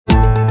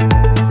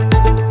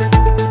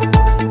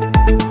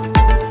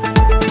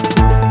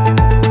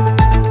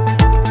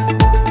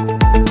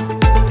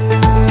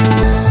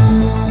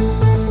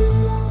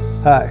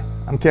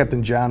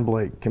Captain John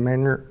Blake,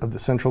 Commander of the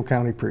Central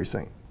County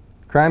Precinct.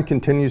 Crime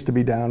continues to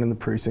be down in the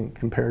precinct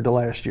compared to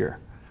last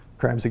year.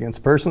 Crimes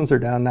against persons are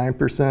down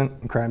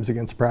 9% and crimes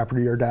against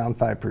property are down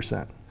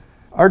 5%.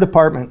 Our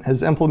department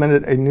has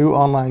implemented a new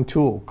online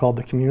tool called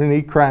the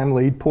Community Crime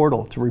Lead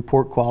Portal to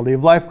report quality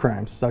of life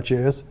crimes such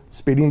as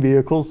speeding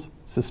vehicles,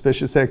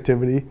 suspicious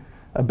activity,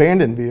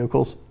 abandoned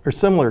vehicles, or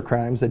similar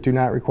crimes that do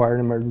not require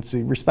an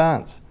emergency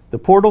response. The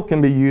portal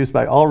can be used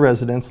by all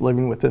residents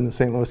living within the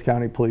St. Louis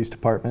County Police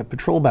Department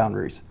patrol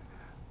boundaries.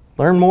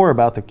 Learn more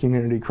about the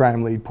Community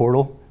Crime Lead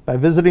Portal by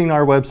visiting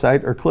our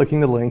website or clicking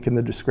the link in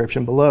the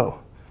description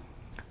below.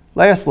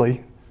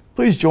 Lastly,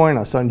 please join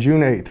us on June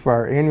 8th for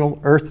our annual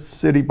Earth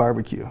City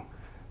Barbecue.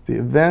 The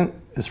event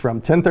is from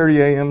 10:30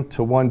 a.m.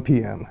 to 1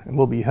 p.m. and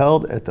will be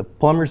held at the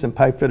Plumbers and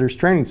Pipefitters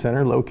Training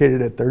Center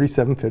located at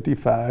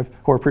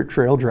 3755 Corporate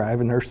Trail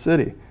Drive in Earth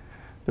City.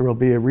 There will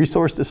be a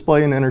resource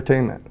display and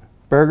entertainment.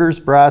 Burgers,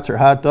 brats, or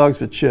hot dogs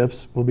with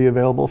chips will be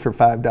available for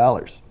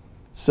 $5.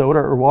 Soda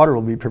or water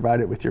will be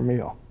provided with your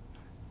meal.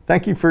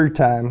 Thank you for your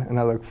time, and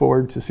I look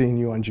forward to seeing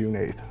you on June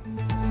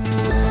 8th.